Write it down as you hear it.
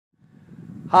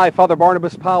Hi, Father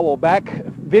Barnabas Powell back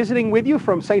visiting with you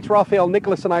from Saints Raphael,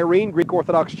 Nicholas, and Irene Greek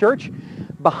Orthodox Church.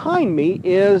 Behind me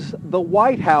is the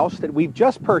White House that we've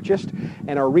just purchased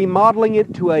and are remodeling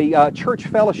it to a church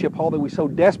fellowship hall that we so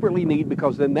desperately need,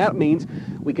 because then that means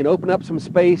we can open up some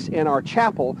space in our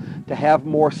chapel to have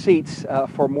more seats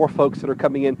for more folks that are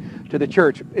coming in to the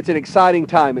church. It's an exciting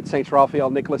time at Saints Raphael,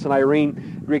 Nicholas, and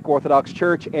Irene Greek Orthodox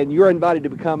Church, and you're invited to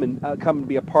come and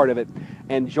be a part of it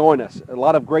and join us. A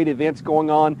lot of great events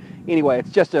going on. Anyway,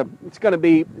 it's going to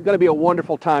be a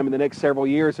wonderful time in the next several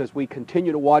years as we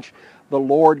continue to watch the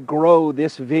Lord grow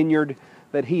this vineyard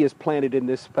that He has planted in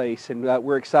this space, and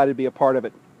we're excited to be a part of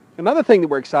it. Another thing that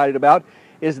we're excited about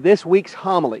is this week's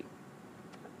homily.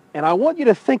 And I want you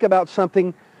to think about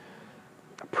something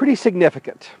pretty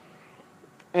significant.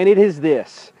 And it is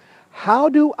this: how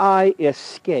do I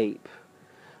escape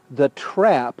the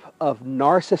trap of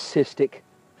narcissistic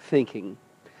thinking?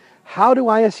 How do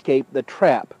I escape the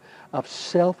trap of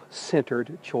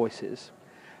self-centered choices?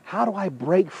 How do I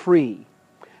break free?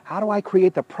 How do I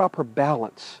create the proper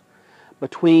balance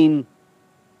between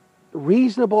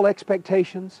reasonable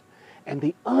expectations and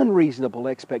the unreasonable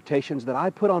expectations that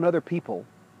I put on other people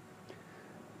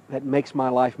that makes my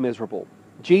life miserable?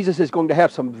 Jesus is going to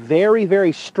have some very,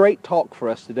 very straight talk for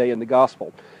us today in the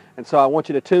gospel. And so I want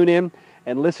you to tune in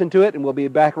and listen to it, and we'll be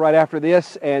back right after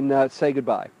this and say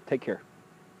goodbye. Take care.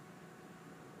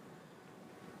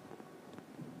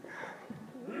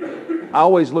 I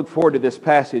always look forward to this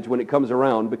passage when it comes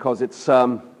around, because it's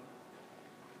so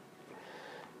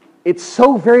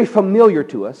very familiar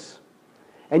to us,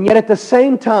 and yet at the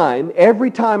same time, every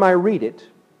time I read it,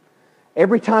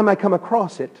 every time I come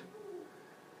across it,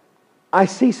 I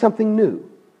see something new.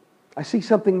 I see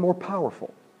something more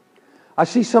powerful. I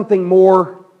see something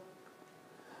more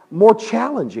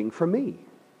challenging for me.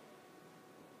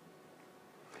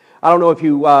 I don't know if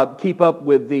you keep up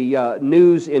with the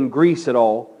news in Greece at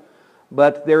all,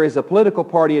 but there is a political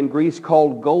party in Greece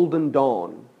called Golden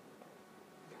Dawn.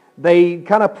 They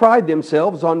kind of pride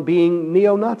themselves on being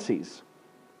neo-Nazis.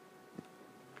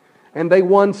 And they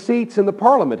won seats in the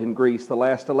parliament in Greece the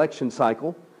last election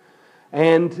cycle.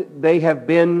 And they have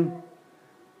been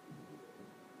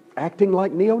acting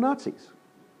like neo-Nazis.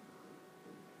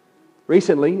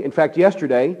 Recently, in fact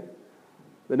yesterday,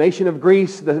 the nation of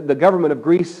Greece, the government of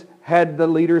Greece, had the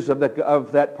leaders of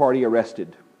that party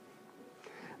arrested.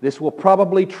 This will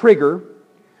probably trigger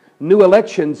new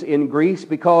elections in Greece,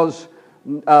 because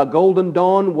Golden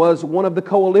Dawn was one of the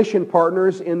coalition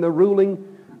partners in the ruling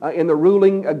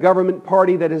government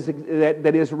party that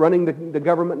is running the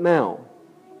government now.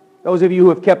 Those of you who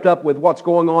have kept up with what's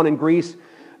going on in Greece,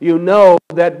 you know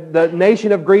that the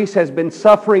nation of Greece has been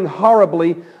suffering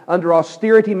horribly under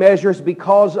austerity measures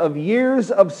because of years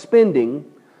of spending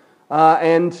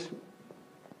and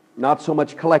not so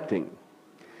much collecting.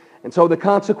 And so the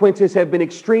consequences have been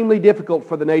extremely difficult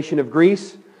for the nation of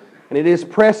Greece, and it has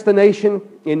pressed the nation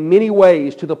in many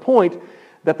ways to the point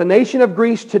that the nation of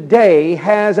Greece today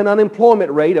has an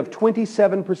unemployment rate of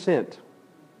 27%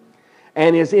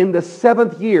 and is in the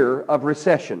 7th year of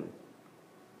recession.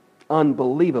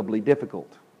 Unbelievably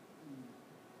difficult.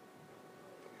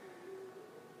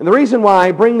 And the reason why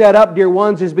I bring that up, dear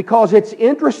ones, is because it's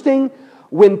interesting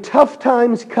when tough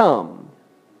times come,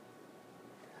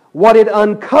 what it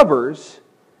uncovers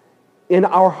in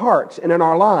our hearts and in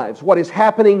our lives, what is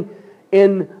happening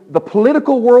in the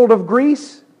political world of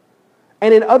Greece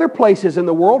and in other places in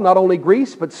the world, not only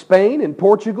Greece, but Spain and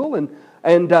Portugal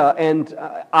and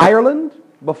Ireland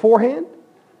beforehand.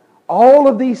 All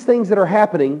of these things that are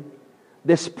happening,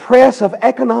 this press of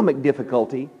economic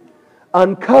difficulty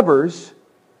uncovers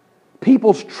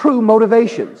people's true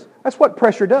motivations. That's what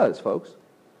pressure does, folks.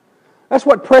 That's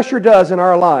what pressure does in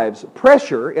our lives.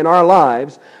 Pressure in our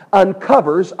lives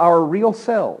uncovers our real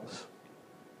selves.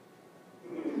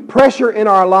 Pressure in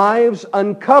our lives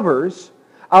uncovers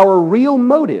our real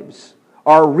motives,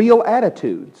 our real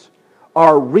attitudes,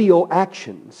 our real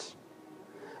actions.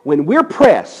 When we're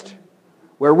pressed,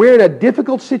 where we're in a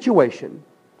difficult situation,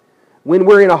 when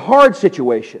we're in a hard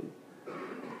situation,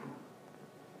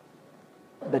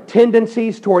 the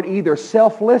tendencies toward either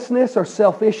selflessness or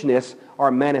selfishness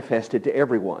are manifested to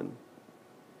everyone.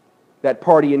 That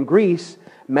party in Greece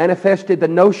manifested the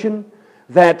notion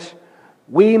that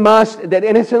we must, and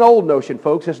it's an old notion,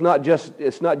 folks. It's not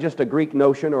just a Greek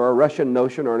notion or a Russian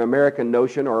notion or an American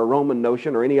notion or a Roman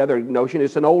notion or any other notion.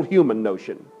 It's an old human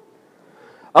notion.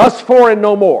 Us four and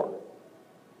no more.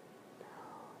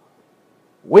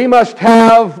 We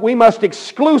must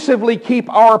exclusively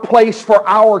keep our place for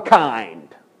our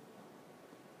kind,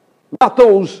 not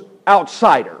those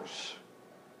outsiders.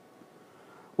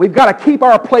 We've got to keep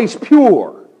our place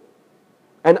pure.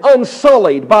 and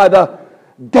unsullied by the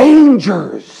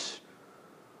dangers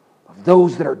of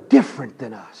those that are different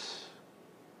than us.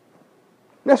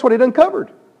 And that's what it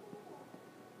uncovered.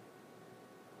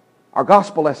 Our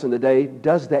gospel lesson today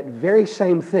does that very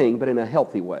same thing, but in a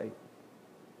healthy way.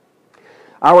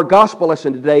 Our gospel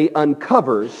lesson today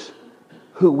uncovers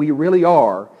who we really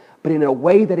are, but in a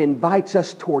way that invites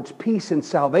us towards peace and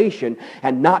salvation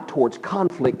and not towards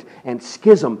conflict and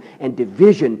schism and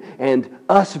division and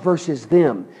us versus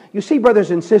them. You see,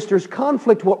 brothers and sisters,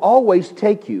 conflict will always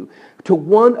take you to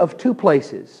one of two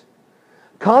places.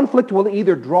 Conflict will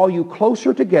either draw you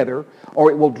closer together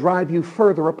or it will drive you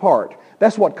further apart.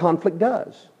 That's what conflict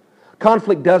does.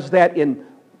 Conflict does that in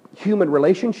human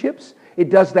relationships. It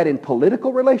does that in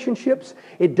political relationships.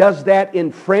 It does that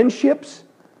in friendships.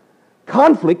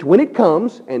 Conflict, when it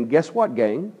comes, and guess what,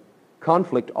 gang?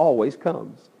 Conflict always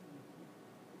comes.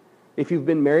 If you've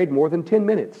been married more than 10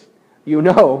 minutes, you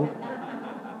know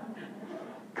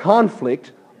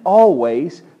conflict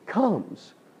always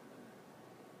comes.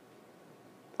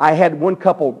 I had one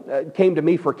couple came to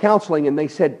me for counseling and they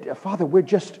said, "Father, we're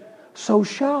just so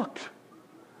shocked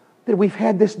that we've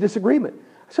had this disagreement."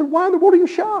 I said, "Why in the world are you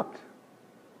shocked?"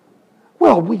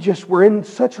 "Well, we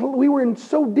were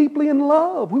so deeply in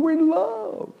love. We were in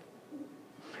love.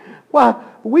 Why,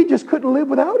 we just couldn't live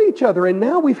without each other, and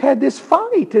now we've had this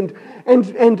fight, and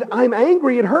I'm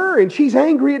angry at her, and she's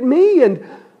angry at me, and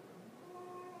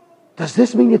does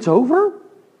this mean it's over?"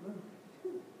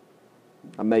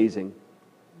 Amazing.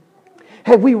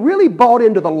 Have we really bought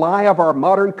into the lie of our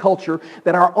modern culture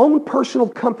that our own personal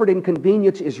comfort and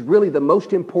convenience is really the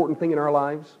most important thing in our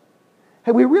lives?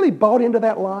 Have we really bought into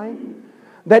that lie?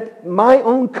 That my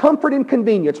own comfort and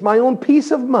convenience, my own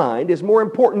peace of mind is more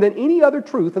important than any other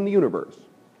truth in the universe?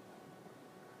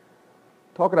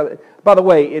 Talking about it. By the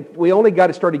way, we only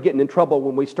got started getting in trouble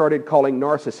when we started calling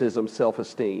narcissism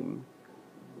self-esteem.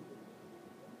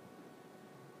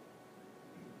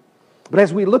 But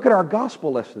as we look at our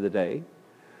gospel lesson today,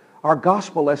 our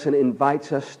gospel lesson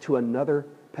invites us to another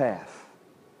path.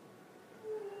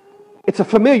 It's a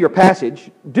familiar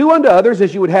passage. Do unto others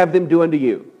as you would have them do unto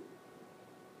you.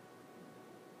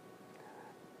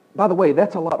 By the way,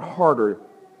 that's a lot harder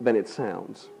than it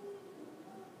sounds.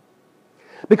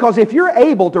 Because if you're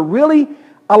able to really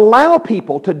allow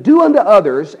people to do unto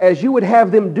others as you would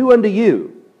have them do unto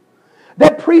you,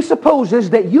 that presupposes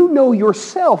that you know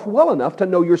yourself well enough to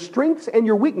know your strengths and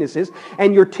your weaknesses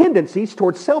and your tendencies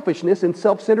toward selfishness and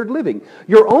self-centered living.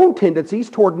 Your own tendencies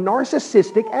toward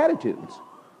narcissistic attitudes.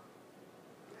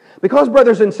 Because,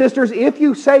 brothers and sisters, if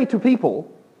you say to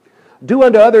people, "Do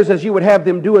unto others as you would have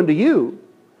them do unto you,"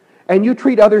 and you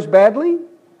treat others badly,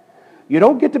 you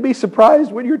don't get to be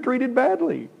surprised when you're treated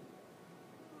badly.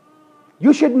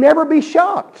 You should never be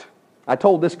shocked. I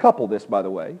told this couple this, by the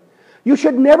way. You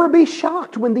should never be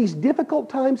shocked when these difficult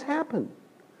times happen.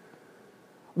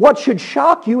 What should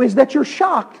shock you is that you're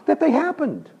shocked that they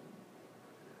happened.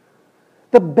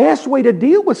 The best way to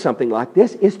deal with something like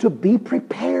this is to be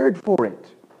prepared for it.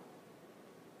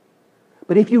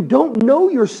 But if you don't know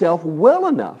yourself well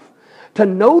enough to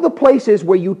know the places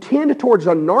where you tend towards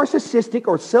a narcissistic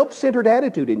or self-centered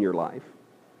attitude in your life,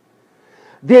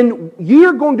 then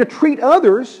you're going to treat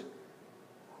others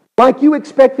like you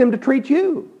expect them to treat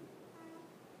you.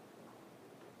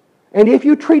 And if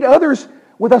you treat others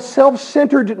with a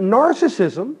self-centered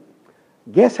narcissism,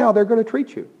 guess how they're going to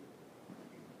treat you?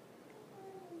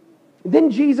 Then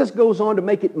Jesus goes on to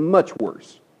make it much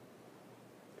worse.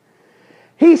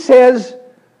 He says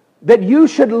that you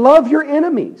should love your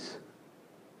enemies.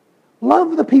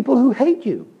 Love the people who hate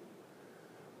you.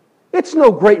 It's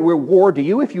no great reward to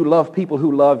you if you love people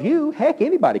who love you. Heck,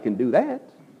 anybody can do that.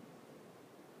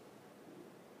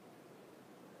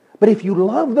 But if you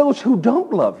love those who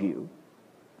don't love you,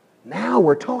 now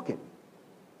we're talking.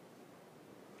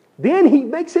 Then he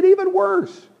makes it even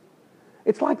worse.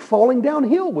 It's like falling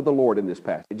downhill with the Lord in this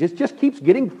passage. It just keeps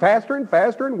getting faster and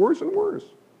faster and worse and worse.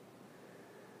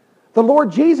 The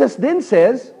Lord Jesus then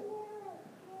says,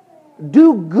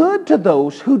 do good to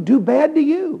those who do bad to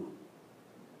you.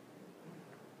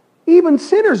 Even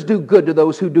sinners do good to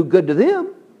those who do good to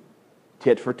them.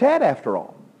 Tit for tat, after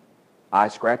all. I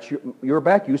scratch your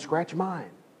back, you scratch mine.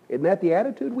 Isn't that the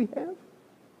attitude we have?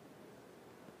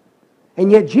 And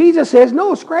yet Jesus says,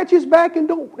 no, scratch his back and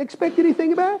don't expect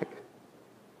anything back.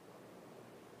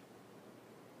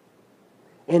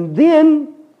 And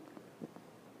then,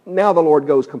 now the Lord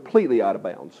goes completely out of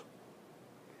bounds.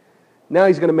 Now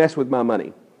he's going to mess with my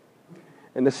money.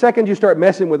 And the second you start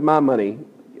messing with my money,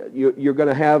 we're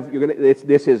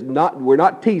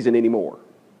not teasing anymore.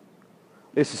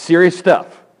 This is serious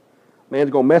stuff. Man's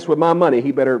going to mess with my money.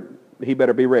 He better he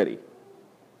better be ready.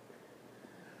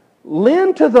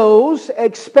 Lend to those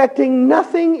expecting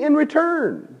nothing in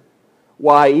return.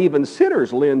 Why, even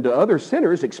sinners lend to other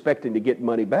sinners expecting to get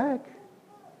money back.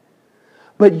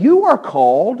 But you are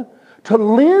called to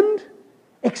lend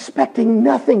expecting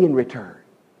nothing in return.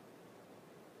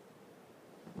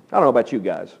 I don't know about you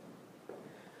guys,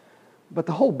 but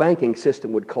the whole banking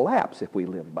system would collapse if we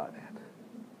lived by that.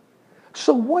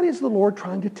 So what is the Lord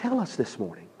trying to tell us this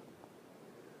morning?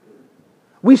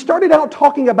 We started out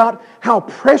talking about how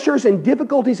pressures and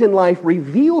difficulties in life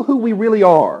reveal who we really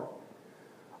are.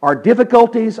 Our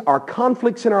difficulties, our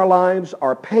conflicts in our lives,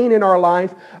 our pain in our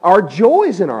life, our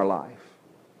joys in our life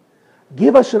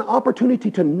give us an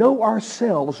opportunity to know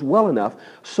ourselves well enough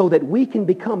so that we can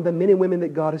become the men and women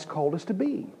that God has called us to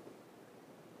be.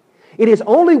 It is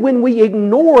only when we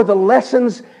ignore the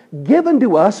lessons given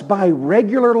to us by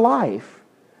regular life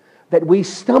that we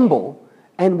stumble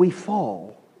and we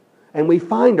fall and we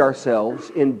find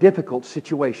ourselves in difficult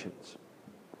situations.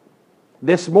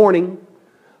 This morning,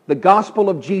 the gospel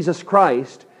of Jesus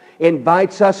Christ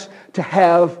invites us to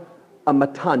have a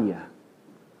metanoia,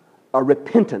 a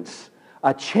repentance,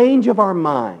 a change of our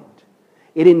mind.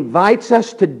 It invites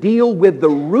us to deal with the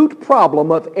root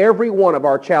problem of every one of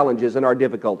our challenges and our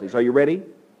difficulties. Are you ready?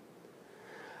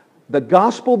 The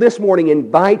gospel this morning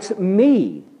invites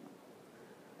me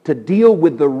to deal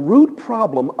with the root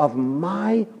problem of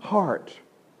my heart.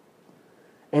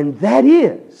 And that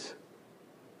is,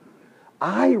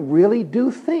 I really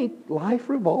do think life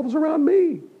revolves around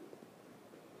me.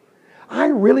 I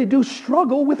really do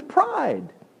struggle with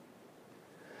pride.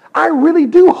 I really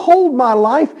do hold my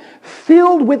life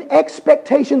filled with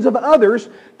expectations of others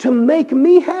to make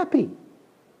me happy.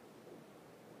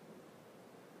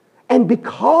 And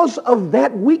because of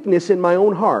that weakness in my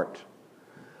own heart,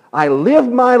 I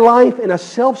live my life in a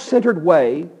self-centered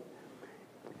way.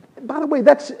 By the way,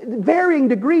 that's varying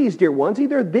degrees, dear ones,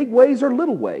 either big ways or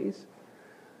little ways.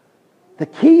 The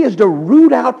key is to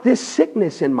root out this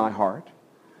sickness in my heart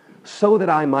so that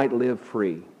I might live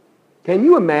free. Can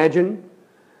you imagine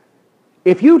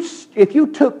if you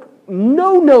took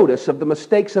no notice of the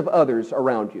mistakes of others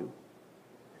around you?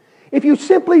 If you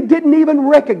simply didn't even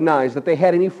recognize that they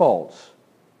had any faults?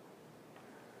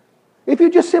 If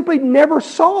you just simply never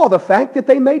saw the fact that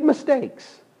they made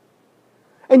mistakes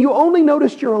and you only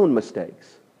noticed your own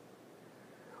mistakes?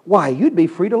 Why, you'd be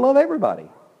free to love everybody.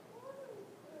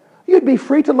 You'd be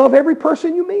free to love every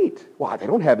person you meet. Why, they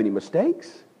don't have any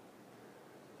mistakes.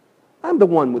 I'm the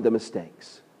one with the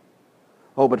mistakes.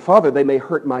 Oh, but Father, they may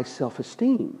hurt my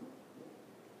self-esteem.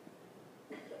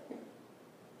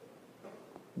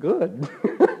 Good.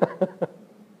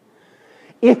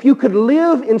 If you could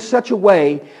live in such a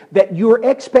way that your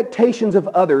expectations of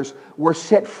others were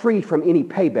set free from any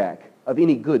payback of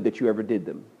any good that you ever did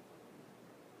them.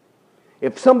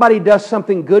 If somebody does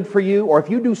something good for you, or if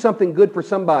you do something good for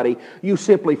somebody, you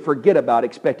simply forget about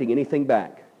expecting anything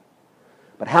back.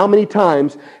 But how many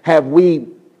times have we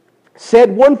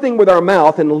said one thing with our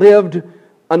mouth and lived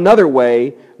another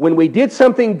way when we did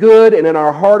something good and in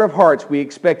our heart of hearts we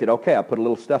expected, okay, I'll put a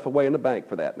little stuff away in the bank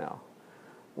for that now.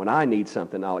 When I need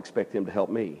something, I'll expect him to help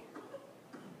me.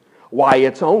 Why,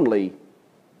 it's only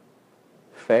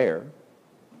fair.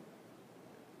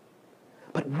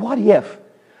 But what if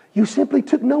you simply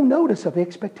took no notice of the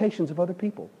expectations of other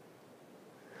people?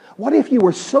 What if you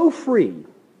were so free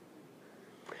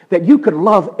that you could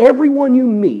love everyone you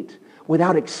meet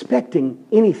without expecting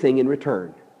anything in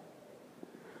return?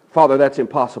 Father, that's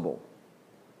impossible.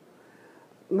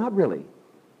 Not really.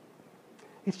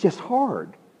 It's just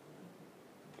hard.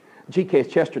 G.K.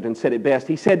 Chesterton said it best.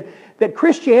 He said that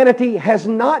Christianity has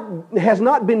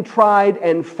not been tried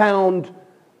and found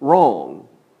wrong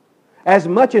as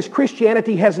much as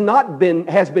Christianity has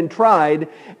been tried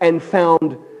and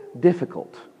found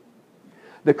difficult.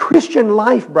 The Christian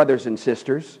life, brothers and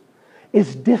sisters,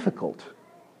 is difficult.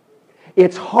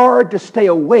 It's hard to stay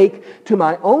awake to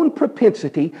my own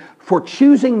propensity for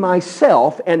choosing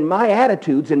myself and my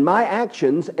attitudes and my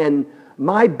actions and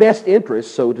my best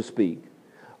interests, so to speak,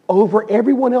 over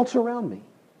everyone else around me.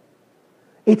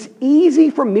 It's easy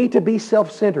for me to be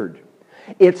self-centered.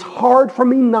 It's hard for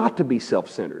me not to be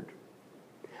self-centered.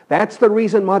 That's the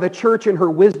reason why the church in her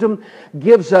wisdom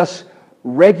gives us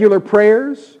regular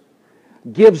prayers,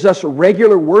 gives us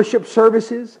regular worship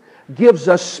services, gives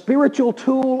us spiritual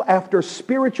tool after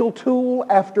spiritual tool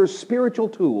after spiritual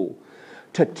tool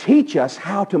to teach us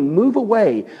how to move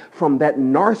away from that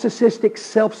narcissistic,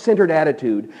 self-centered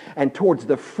attitude and towards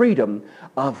the freedom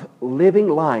of living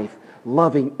life,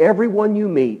 loving everyone you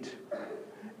meet,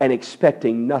 and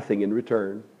expecting nothing in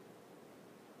return.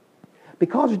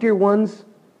 Because, dear ones,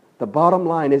 The bottom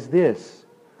line is this: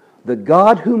 the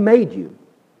God who made you,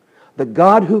 the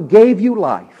God who gave you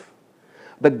life,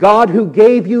 the God who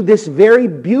gave you this very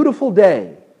beautiful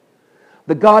day,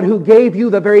 the God who gave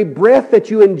you the very breath that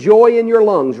you enjoy in your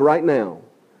lungs right now,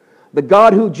 the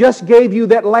God who just gave you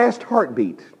that last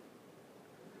heartbeat,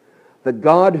 the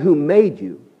God who made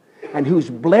you and who's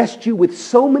blessed you with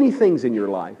so many things in your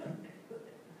life,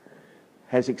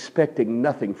 has expecting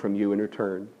nothing from you in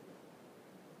return.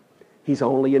 He's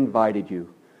only invited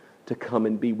you to come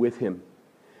and be with Him.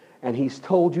 And He's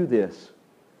told you this: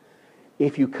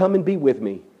 if you come and be with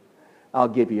me, I'll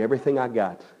give you everything I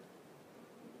got.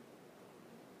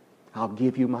 I'll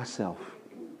give you myself.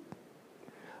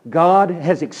 God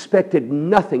has expected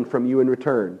nothing from you in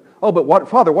return. Oh, but what,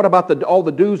 Father, what about all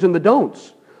the do's and the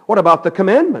don'ts? What about the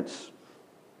commandments?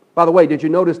 By the way, did you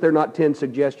notice they're not 10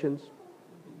 suggestions?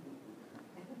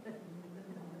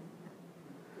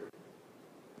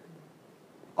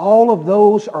 All of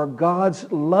those are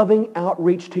God's loving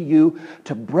outreach to you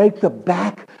to break the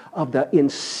back of the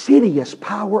insidious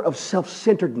power of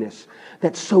self-centeredness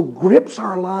that so grips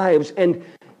our lives and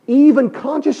even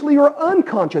consciously or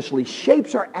unconsciously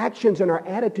shapes our actions and our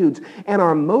attitudes and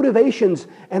our motivations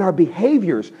and our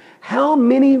behaviors. How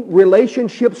many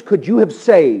relationships could you have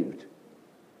saved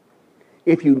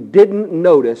if you didn't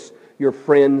notice your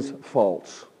friend's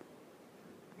faults?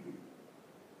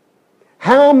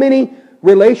 How many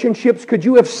relationships could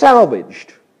you have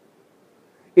salvaged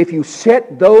if you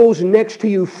set those next to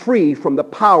you free from the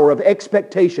power of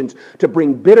expectations to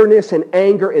bring bitterness and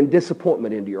anger and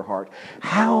disappointment into your heart?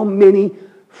 How many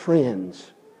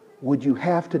friends would you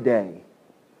have today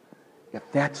if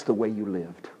that's the way you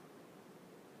lived?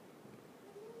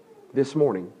 This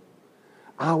morning,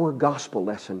 our gospel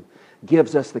lesson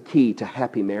gives us the key to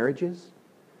happy marriages,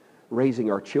 raising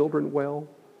our children well,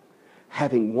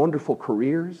 having wonderful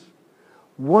careers,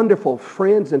 wonderful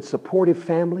friends and supportive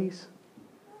families.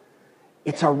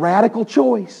 It's a radical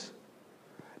choice.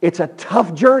 It's a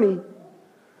tough journey.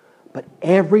 But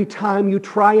every time you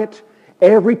try it,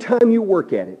 every time you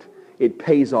work at it, it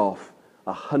pays off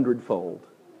 100-fold.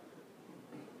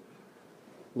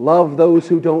 Love those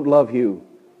who don't love you.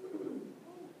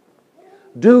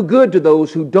 Do good to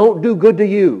those who don't do good to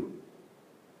you.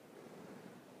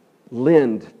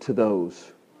 Lend to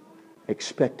those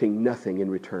expecting nothing in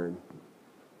return.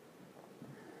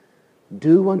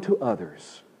 Do unto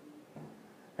others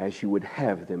as you would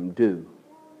have them do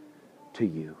to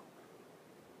you.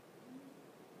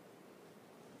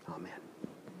 Amen.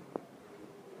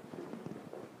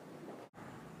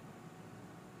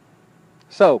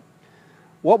 So,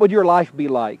 what would your life be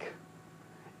like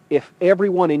if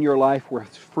everyone in your life were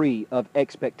free of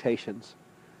expectations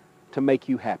to make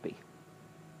you happy?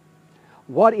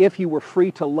 What if you were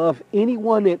free to love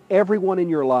anyone and everyone in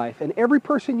your life and every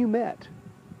person you met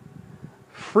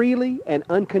freely and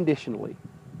unconditionally?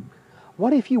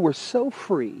 What if you were so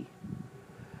free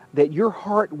that your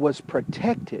heart was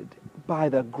protected by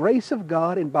the grace of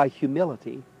God and by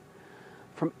humility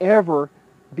from ever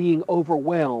being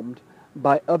overwhelmed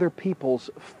by other people's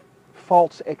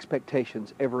false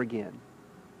expectations ever again?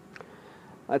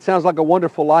 That sounds like a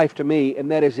wonderful life to me, and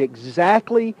that is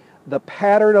exactly the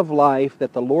pattern of life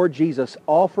that the Lord Jesus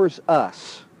offers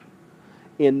us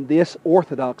in this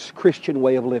Orthodox Christian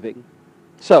way of living.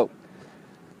 So,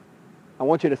 I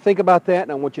want you to think about that,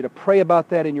 and I want you to pray about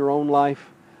that in your own life.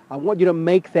 I want you to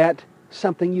make that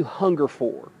something you hunger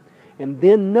for. And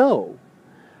then know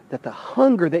that the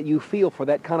hunger that you feel for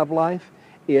that kind of life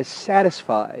is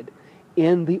satisfied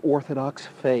in the Orthodox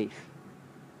faith.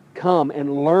 Come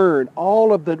and learn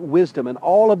all of the wisdom and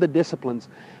all of the disciplines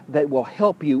that will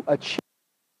help you achieve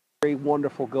the very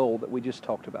wonderful goal that we just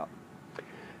talked about.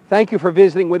 Thank you for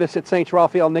visiting with us at St.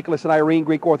 Raphael, Nicholas, and Irene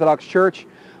Greek Orthodox Church.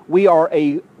 We are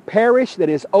a parish that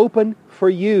is open for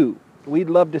you. We'd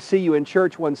love to see you in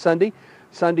church one Sunday.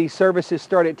 Sunday services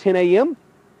start at 10 a.m.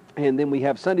 And then we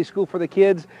have Sunday school for the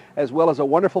kids, as well as a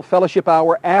wonderful fellowship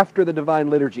hour after the Divine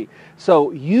Liturgy.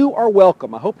 So you are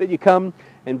welcome. I hope that you come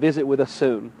and visit with us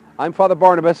soon. I'm Father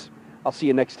Barnabas. I'll see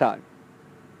you next time.